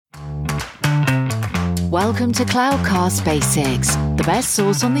Welcome to Cloudcast Basics, the best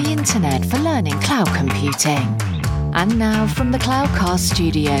source on the internet for learning cloud computing. And now from the Cloudcast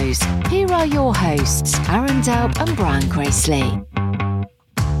studios, here are your hosts, Aaron Delp and Brian Gracely.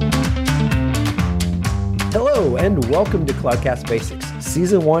 Hello, and welcome to Cloudcast Basics,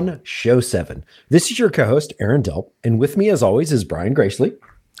 Season 1, Show 7. This is your co-host, Aaron Delp, and with me, as always, is Brian Gracely.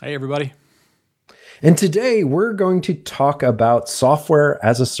 Hey, everybody. And today, we're going to talk about software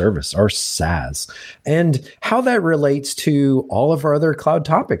as a service, or SaaS, and how that relates to all of our other cloud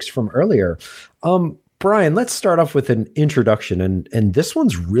topics from earlier. Brian, let's start off with an introduction, and this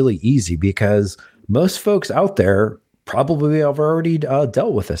one's really easy because most folks out there probably have already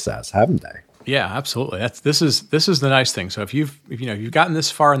dealt with a SaaS, haven't they? Yeah, absolutely. This is the nice thing. So if you've gotten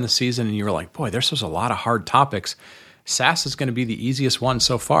this far in the season and you were like, boy, this was a lot of hard topics, SaaS is going to be the easiest one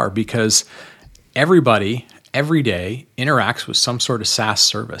so far because everybody every day interacts with some sort of SaaS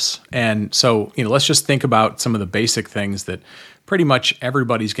service. And so, let's just think about some of the basic things that pretty much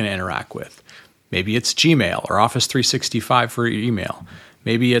everybody's going to interact with. Maybe it's Gmail or Office 365 for your email.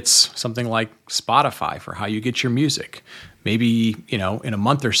 Maybe it's something like Spotify for how you get your music. Maybe, in a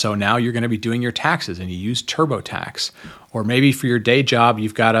month or so now, you're going to be doing your taxes and you use TurboTax. Or maybe for your day job,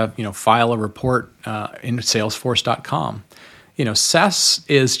 you've got to, file a report in Salesforce.com. SaaS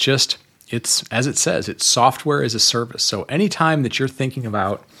is just, it's, as it says, it's software as a service. So anytime that you're thinking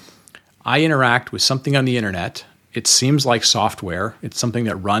about, I interact with something on the internet, it seems like software. It's something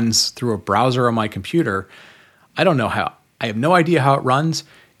that runs through a browser on my computer. I have no idea how it runs.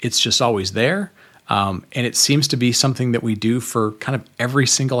 It's just always there. And it seems to be something that we do for kind of every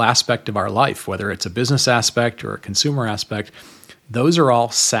single aspect of our life, whether it's a business aspect or a consumer aspect. Those are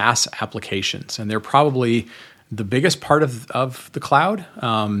all SaaS applications, and they're probably the biggest part of the cloud,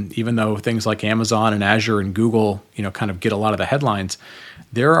 even though things like Amazon and Azure and Google, kind of get a lot of the headlines.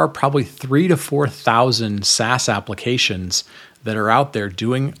 There are probably 3,000 to 4,000 SaaS applications that are out there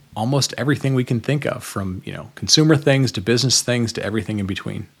doing almost everything we can think of, from consumer things to business things to everything in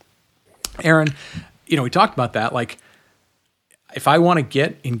between. Aaron, we talked about that. Like, if I want to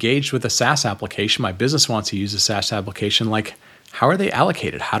get engaged with a SaaS application, my business wants to use a SaaS application. Like, how are they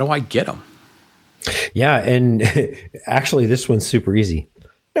allocated? How do I get them? Yeah, and actually, this one's super easy.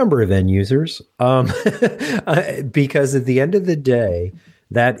 Number of end users, because at the end of the day,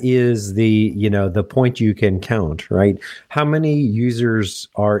 that is the point you can count, right? How many users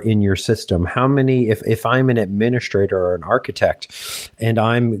are in your system? How many, if I'm an administrator or an architect and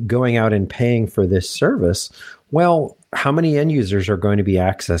I'm going out and paying for this service, well, how many end users are going to be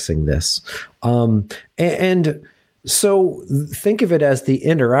accessing this? And so think of it as the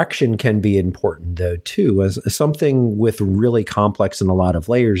interaction can be important, though, too, as something with really complex and a lot of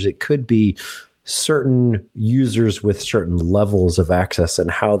layers. It could be certain users with certain levels of access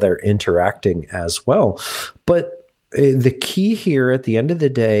and how they're interacting as well. But the key here at the end of the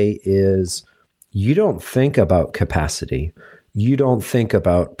day is you don't think about capacity. You don't think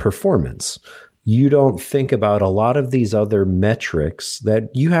about performance. You don't think about a lot of these other metrics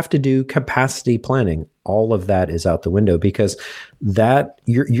that you have to do capacity planning. All of that is out the window because that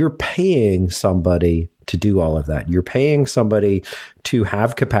you're paying somebody to do all of that. You're paying somebody to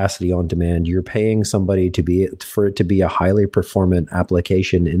have capacity on demand. You're paying somebody for it to be a highly performant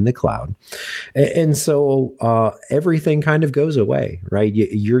application in the cloud. And so everything kind of goes away, right?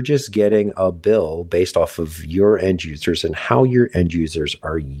 You're just getting a bill based off of your end users and how your end users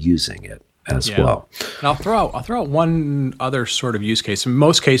are using it as well. And I'll throw out one other sort of use case. In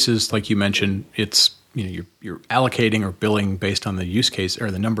most cases, like you mentioned, it's you're allocating or billing based on the use case or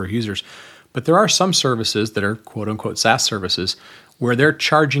the number of users. But there are some services that are quote unquote SaaS services where they're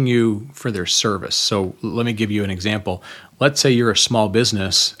charging you for their service. So let me give you an example. Let's say you're a small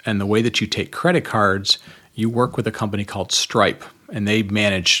business and the way that you take credit cards, you work with a company called Stripe and they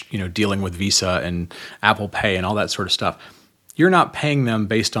manage, dealing with Visa and Apple Pay and all that sort of stuff. You're not paying them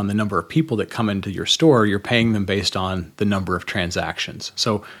based on the number of people that come into your store. You're paying them based on the number of transactions.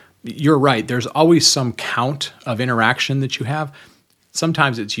 So you're right. There's always some count of interaction that you have.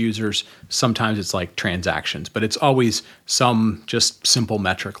 Sometimes it's users, sometimes it's like transactions, but it's always some just simple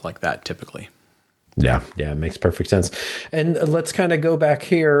metric like that typically. Yeah, it makes perfect sense. And let's kind of go back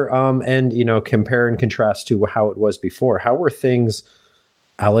here and compare and contrast to how it was before. How were things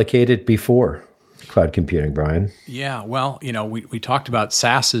allocated before cloud computing, Brian? Yeah, well, we talked about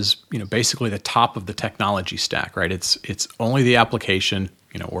SaaS is basically the top of the technology stack, right? It's only the application,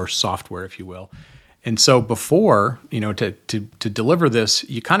 or software, if you will. And so before, to deliver this,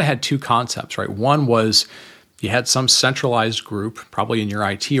 you kind of had two concepts, right? One was you had some centralized group, probably in your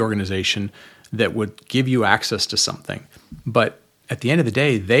IT organization, that would give you access to something. But at the end of the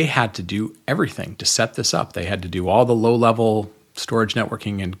day, they had to do everything to set this up. They had to do all the low-level storage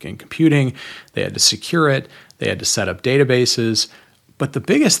networking and computing. They had to secure it. They had to set up databases. But the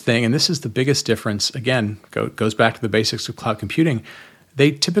biggest thing, and this is the biggest difference, again, goes back to the basics of cloud computing,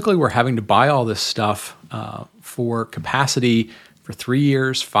 they typically were having to buy all this stuff for capacity for 3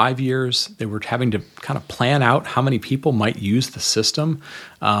 years, 5 years. They were having to kind of plan out how many people might use the system.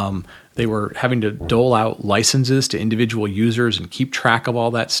 They were having to dole out licenses to individual users and keep track of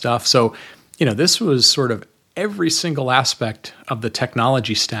all that stuff. So, this was sort of every single aspect of the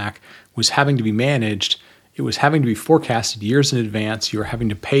technology stack was having to be managed. It was having to be forecasted years in advance. You were having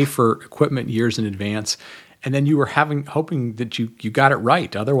to pay for equipment years in advance. And then you were hoping that you got it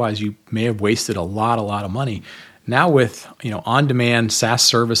right. Otherwise, you may have wasted a lot of money. Now with on-demand SaaS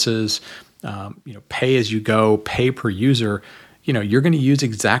services, pay as you go, pay per user, you're going to use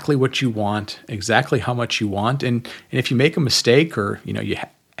exactly what you want, exactly how much you want. And if you make a mistake or you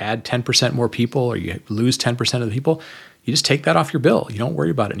add 10% more people or you lose 10% of the people, you just take that off your bill. You don't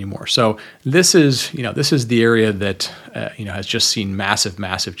worry about it anymore. So this is the area that has just seen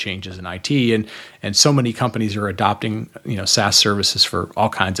massive changes in IT, and so many companies are adopting SaaS services for all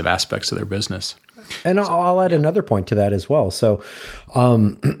kinds of aspects of their business. And I'll add another point to that as well. So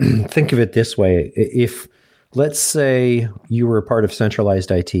think of it this way: if let's say you were part of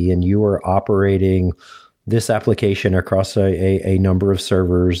centralized IT and you were operating this application across a number of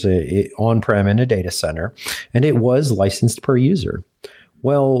servers on-prem in a data center, and it was licensed per user.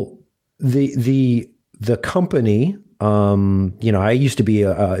 Well, the company, I used to be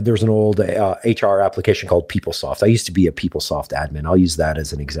there's an old HR application called PeopleSoft. I used to be a PeopleSoft admin. I'll use that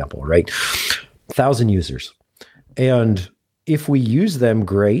as an example, right? 1,000 users. And if we use them,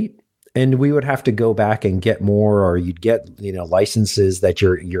 great. And we would have to go back and get more, or you'd get licenses that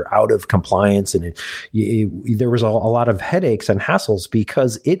you're out of compliance, and there was a lot of headaches and hassles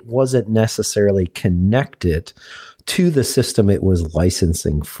because it wasn't necessarily connected to the system it was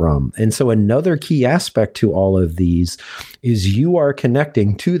licensing from. And so another key aspect to all of these is you are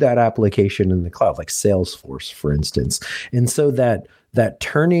connecting to that application in the cloud, like Salesforce, for instance. And so that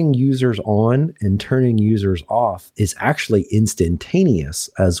turning users on and turning users off is actually instantaneous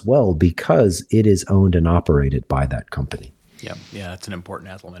as well, because it is owned and operated by that company. Yeah, that's an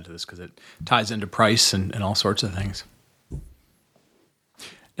important element to this because it ties into price and all sorts of things.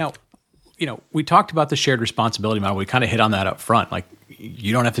 Now, we talked about the shared responsibility model. We kind of hit on that up front. Like,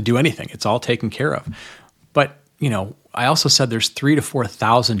 you don't have to do anything. It's all taken care of. But, I also said there's 3,000 to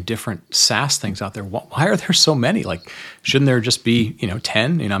 4,000 different SaaS things out there. Why are there so many? Like, shouldn't there just be,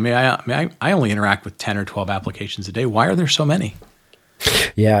 10? I only interact with 10 or 12 applications a day. Why are there so many?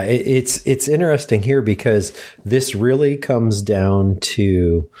 Yeah, it's interesting here because this really comes down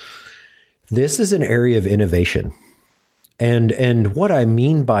to, this is an area of innovation. And what I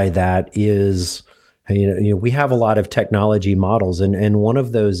mean by that is, we have a lot of technology models, and one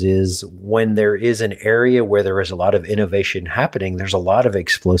of those is when there is an area where there is a lot of innovation happening, there's a lot of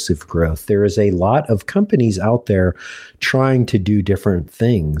explosive growth. There is a lot of companies out there trying to do different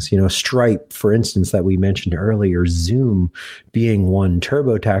things. Stripe, for instance, that we mentioned earlier, Zoom being one,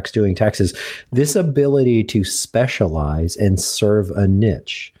 TurboTax doing taxes. This ability to specialize and serve a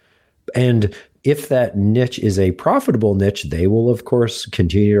niche. And if that niche is a profitable niche, they will, of course,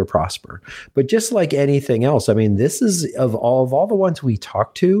 continue to prosper. But just like anything else, this is, of all the ones we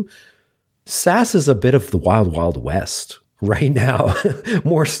talk to, SaaS is a bit of the wild, wild west right now,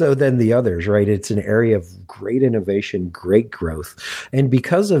 more so than the others, right? It's an area of great innovation, great growth. And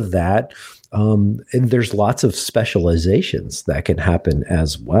because of that, and there's lots of specializations that can happen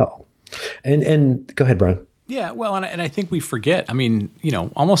as well. And go ahead, Brian. Yeah, well, and I think we forget.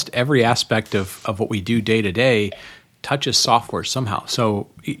 Almost every aspect of what we do day to day touches software somehow. So,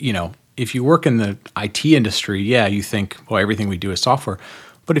 if you work in the IT industry, you think, well, everything we do is software.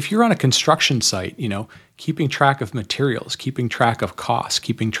 But if you're on a construction site, keeping track of materials, keeping track of costs,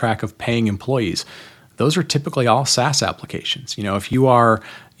 keeping track of paying employees, those are typically all SaaS applications. If you are,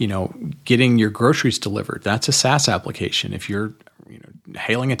 getting your groceries delivered, that's a SaaS application. If you're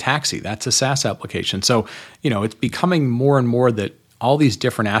hailing a taxi, that's a SaaS application. So, it's becoming more and more that all these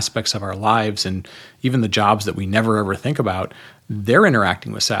different aspects of our lives, and even the jobs that we never ever think about, they're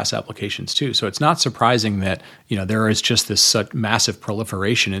interacting with SaaS applications too. So it's not surprising that, there is just this such massive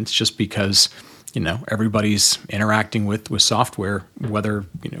proliferation. It's just because, everybody's interacting with software, whether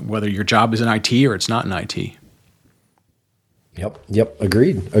your job is in IT or it's not in IT. Yep.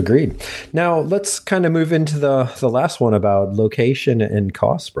 Agreed. Now let's kind of move into the last one about location and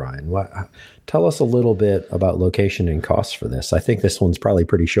cost, Brian. Tell us a little bit about location and cost for this. I think this one's probably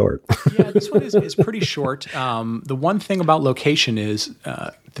pretty short. Yeah, this one is pretty short. The one thing about location is,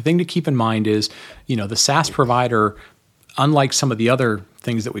 the thing to keep in mind is, the SaaS provider, unlike some of the other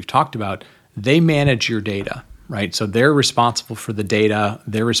things that we've talked about, they manage your data, right? So they're responsible for the data.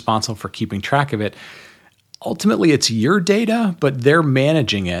 They're responsible for keeping track of it. Ultimately, it's your data, but they're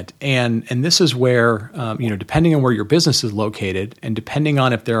managing it. And this is where, depending on where your business is located and depending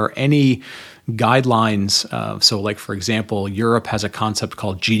on if there are any guidelines. So like, for example, Europe has a concept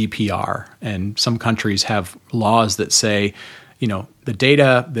called GDPR, and some countries have laws that say, the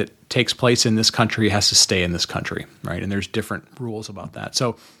data that takes place in this country has to stay in this country, right? And there's different rules about that.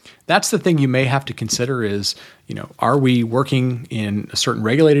 So that's the thing you may have to consider is, are we working in a certain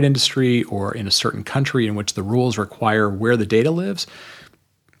regulated industry or in a certain country in which the rules require where the data lives?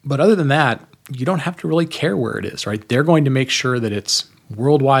 But other than that, you don't have to really care where it is, right? They're going to make sure that it's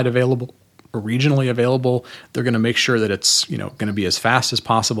worldwide available or regionally available. They're going to make sure that it's, going to be as fast as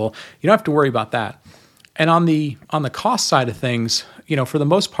possible. You don't have to worry about that. And on the cost side of things, for the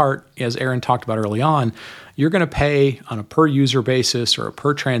most part, as Aaron talked about early on, you're going to pay on a per user basis or a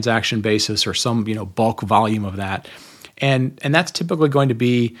per transaction basis or some, bulk volume of that. And that's typically going to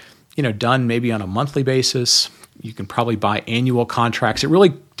be, done maybe on a monthly basis. You can probably buy annual contracts. It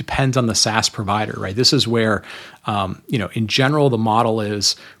really depends on the SaaS provider, right? This is where, in general, the model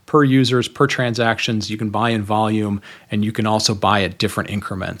is per users, per transactions. You can buy in volume, and you can also buy at different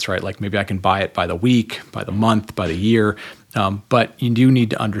increments, right? Like maybe I can buy it by the week, by the month, by the year. But you do need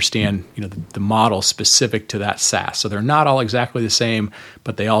to understand, the model specific to that SaaS. So they're not all exactly the same,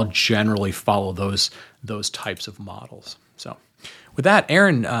 but they all generally follow those types of models. So with that,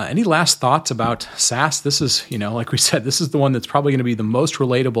 Aaron, any last thoughts about SaaS? This is, like we said, this is the one that's probably going to be the most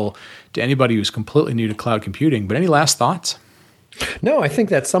relatable to anybody who's completely new to cloud computing. But any last thoughts? No, I think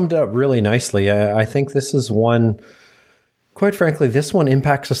that summed up really nicely. I think this is one, quite frankly, this one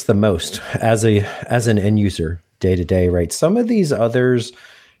impacts us the most as an end user day to day, right? Some of these others,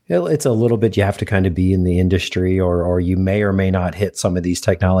 it's a little bit, you have to kind of be in the industry or you may or may not hit some of these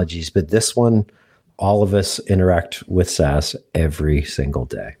technologies. But this one, all of us interact with SaaS every single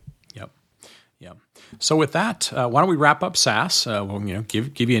day. Yep. So with that, why don't we wrap up SaaS? We'll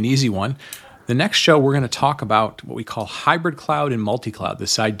give you an easy one. The next show, we're going to talk about what we call hybrid cloud and multi-cloud,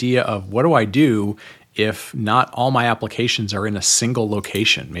 this idea of what do I do if not all my applications are in a single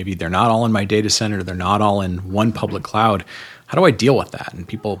location? Maybe they're not all in my data center, they're not all in one public cloud. How do I deal with that? And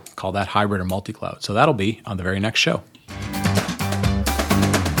people call that hybrid or multi-cloud. So that'll be on the very next show.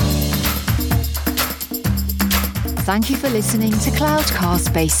 Thank you for listening to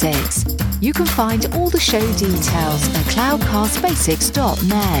Cloudcast Basics. You can find all the show details at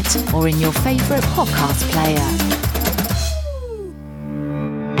cloudcastbasics.net or in your favorite podcast player.